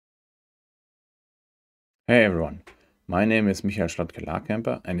Hey everyone, my name is Michael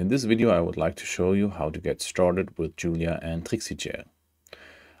Schlottke-Larkemper, and in this video I would like to show you how to get started with Julia and Trixi.jl.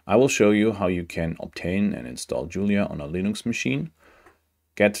 I will show you how you can obtain and install Julia on a Linux machine,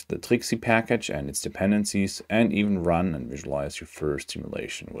 get the Trixi package and its dependencies, and even run and visualize your first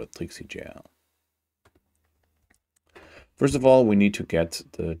simulation with Trixi.jl. First of all, we need to get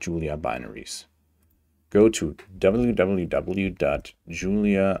the Julia binaries. Go to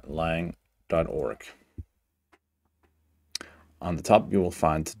www.julialang.org. On the top, you will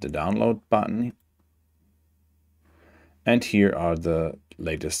find the download button. And here are the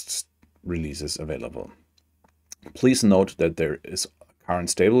latest releases available. Please note that there is a current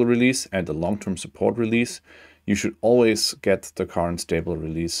stable release and a long-term support release. You should always get the current stable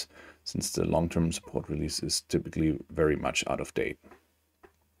release since the long-term support release is typically very much out of date.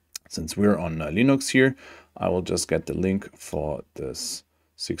 Since we're on Linux here, I will just get the link for this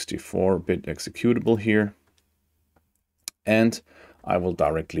 64-bit executable here. And I will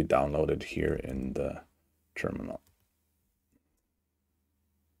directly download it here in the terminal.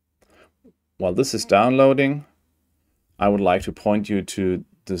 While this is downloading, I would like to point you to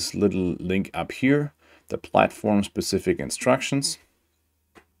this little link up here, the platform-specific instructions.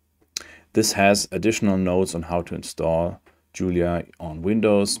 This has additional notes on how to install Julia on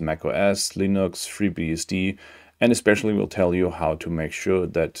Windows, macOS, Linux, FreeBSD, and especially will tell you how to make sure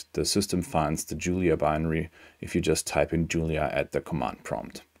that the system finds the Julia binary if you just type in Julia at the command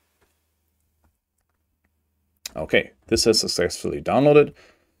prompt. Okay, this has successfully downloaded,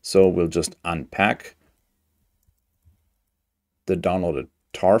 so we'll just unpack the downloaded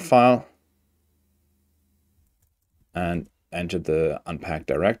tar file and enter the unpacked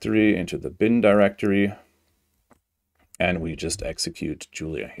directory into the bin directory, and we just execute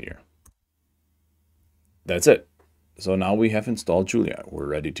Julia here. That's it. So now we have installed Julia. We're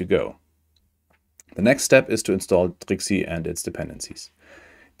ready to go. The next step is to install Trixi and its dependencies.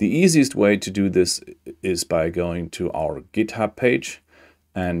 The easiest way to do this is by going to our GitHub page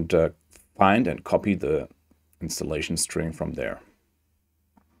and find and copy the installation string from there.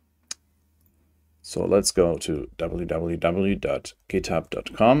 So let's go to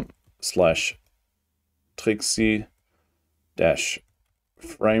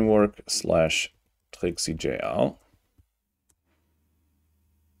www.github.com/trixi-framework/Trixi.jl.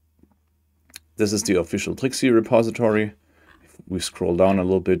 This is the official Trixi repository. If we scroll down a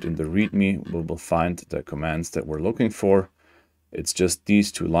little bit in the README, we will find the commands that we're looking for. It's just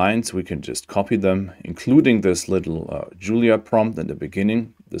these two lines. We can just copy them, including this little Julia prompt in the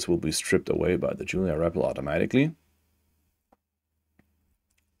beginning. This will be stripped away by the Julia REPL automatically.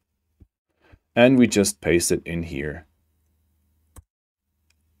 And we just paste it in here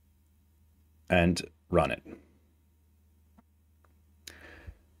and run it.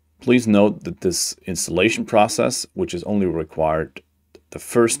 Please note that this installation process, which is only required the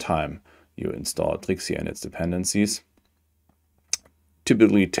first time you install Trixi and its dependencies,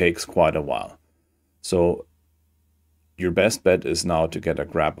 typically takes quite a while. So your best bet is now to get a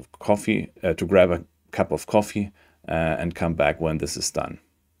grab of coffee, grab a cup of coffee and come back when this is done.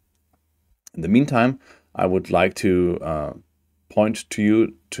 In the meantime, I would like to point to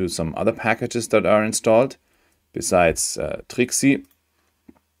you to some other packages that are installed. Besides Trixi,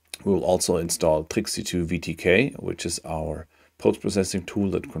 we will also install Trixi2VTK, which is our post-processing tool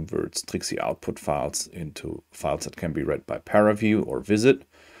that converts Trixi output files into files that can be read by ParaView or Visit.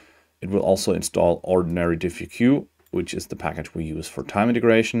 It will also install ordinary diffq, which is the package we use for time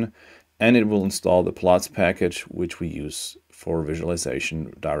integration, and it will install the plots package, which we use for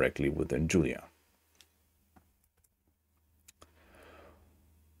visualization directly within Julia.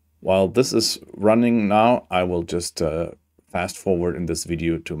 While this is running now, I will just fast forward in this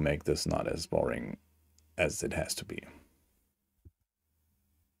video to make this not as boring as it has to be.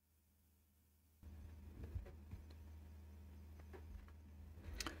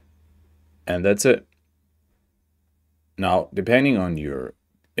 And that's it. Now, depending on your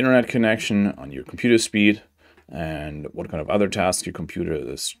internet connection, on your computer speed, and what kind of other tasks your computer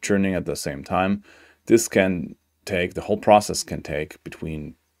is churning at the same time, this can take, the whole process can take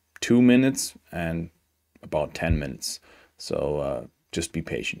between 2 minutes and about 10 minutes. So just be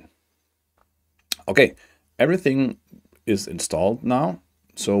patient. Okay, everything is installed now,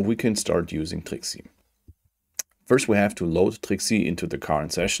 so we can start using Trixi. First, we have to load Trixi into the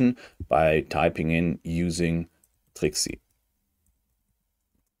current session by typing in using Trixi.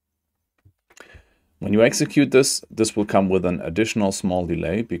 When you execute this, this will come with an additional small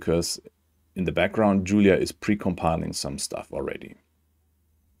delay because in the background, Julia is pre-compiling some stuff already.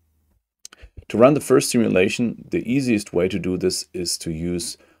 To run the first simulation, the easiest way to do this is to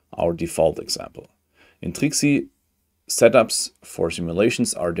use our default example. In Trixi, setups for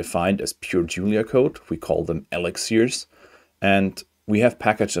simulations are defined as pure Julia code. We call them elixirs. And we have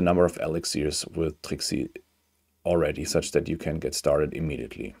packaged a number of elixirs with Trixi already, such that you can get started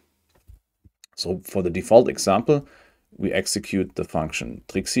immediately. So for the default example, we execute the function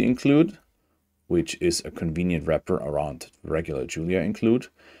Trixi include, which is a convenient wrapper around regular Julia include.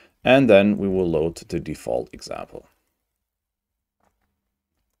 And then we will load the default example.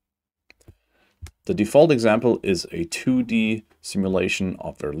 The default example is a 2D simulation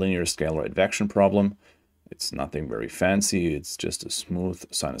of a linear scalar advection problem. It's nothing very fancy. It's just a smooth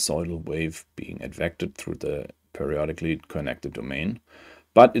sinusoidal wave being advected through the periodically connected domain.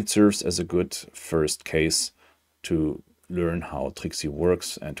 But it serves as a good first case to learn how Trixi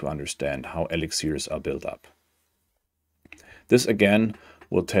works and to understand how elixirs are built up. This again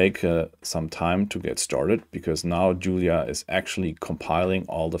will take some time to get started, because now Julia is actually compiling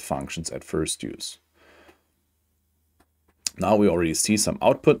all the functions at first use. Now we already see some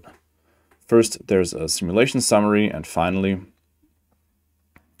output. First, there's a simulation summary, and finally,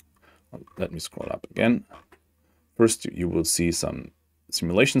 let me scroll up again. First, you will see some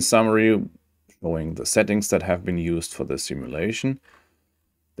simulation summary showing the settings that have been used for the simulation.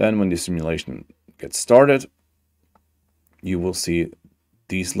 Then when the simulation gets started, you will see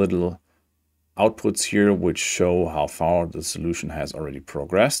these little outputs here, which show how far the solution has already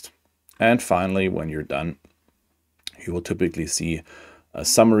progressed. And finally, when you're done, you will typically see a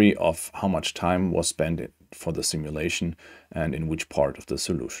summary of how much time was spent for the simulation and in which part of the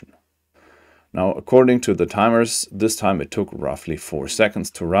solution. Now, according to the timers, this time it took roughly 4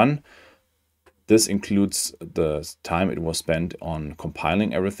 seconds to run. This includes the time it was spent on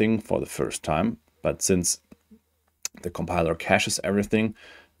compiling everything for the first time. But since the compiler caches everything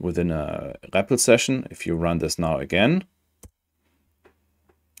within a REPL session, if you run this now again,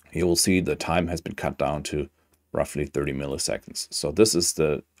 you will see the time has been cut down to roughly 30 milliseconds. So this is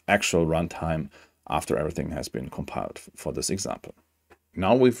the actual runtime after everything has been compiled for this example.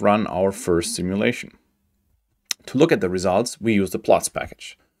 Now we've run our first simulation. To look at the results, we use the plots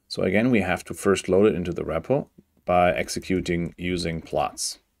package. So again, we have to first load it into the repo by executing using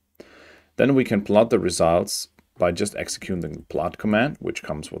plots. Then we can plot the results by just executing the plot command, which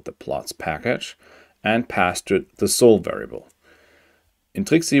comes with the plots package, and pass to it the sol variable. In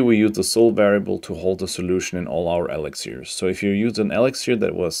Trixi, we use the sol variable to hold the solution in all our elixirs. So if you use an elixir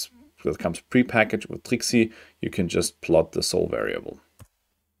that comes pre-packaged with Trixi, you can just plot the sol variable.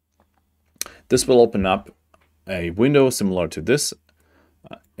 This will open up a window similar to this.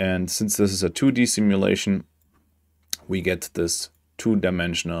 And since this is a 2D simulation, we get this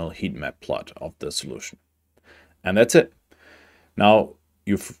 2-dimensional heat map plot of the solution. And that's it. Now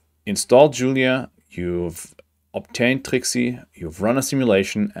you've installed Julia, you've obtained Trixi, you've run a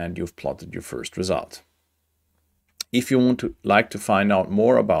simulation, and you've plotted your first result. If you like to find out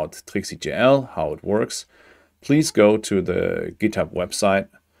more about Trixi.jl, how it works, please go to the GitHub website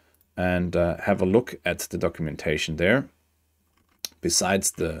and have a look at the documentation there.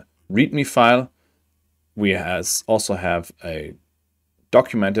 Besides the README file, we also have a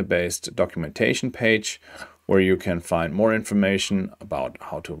Documenter-based documentation page where you can find more information about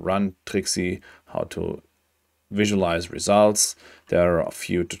how to run Trixi, how to visualize results. There are a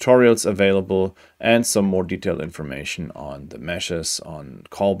few tutorials available and some more detailed information on the meshes, on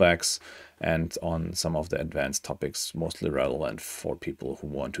callbacks, and on some of the advanced topics mostly relevant for people who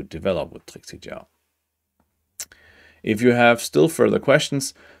want to develop with Trixi.jl. If you have still further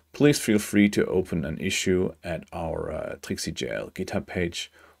questions, please feel free to open an issue at our Trixi.jl GitHub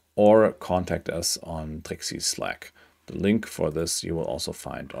page or contact us on Trixi Slack. The link for this you will also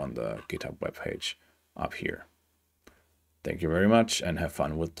find on the GitHub webpage up here. Thank you very much and have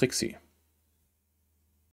fun with Trixi.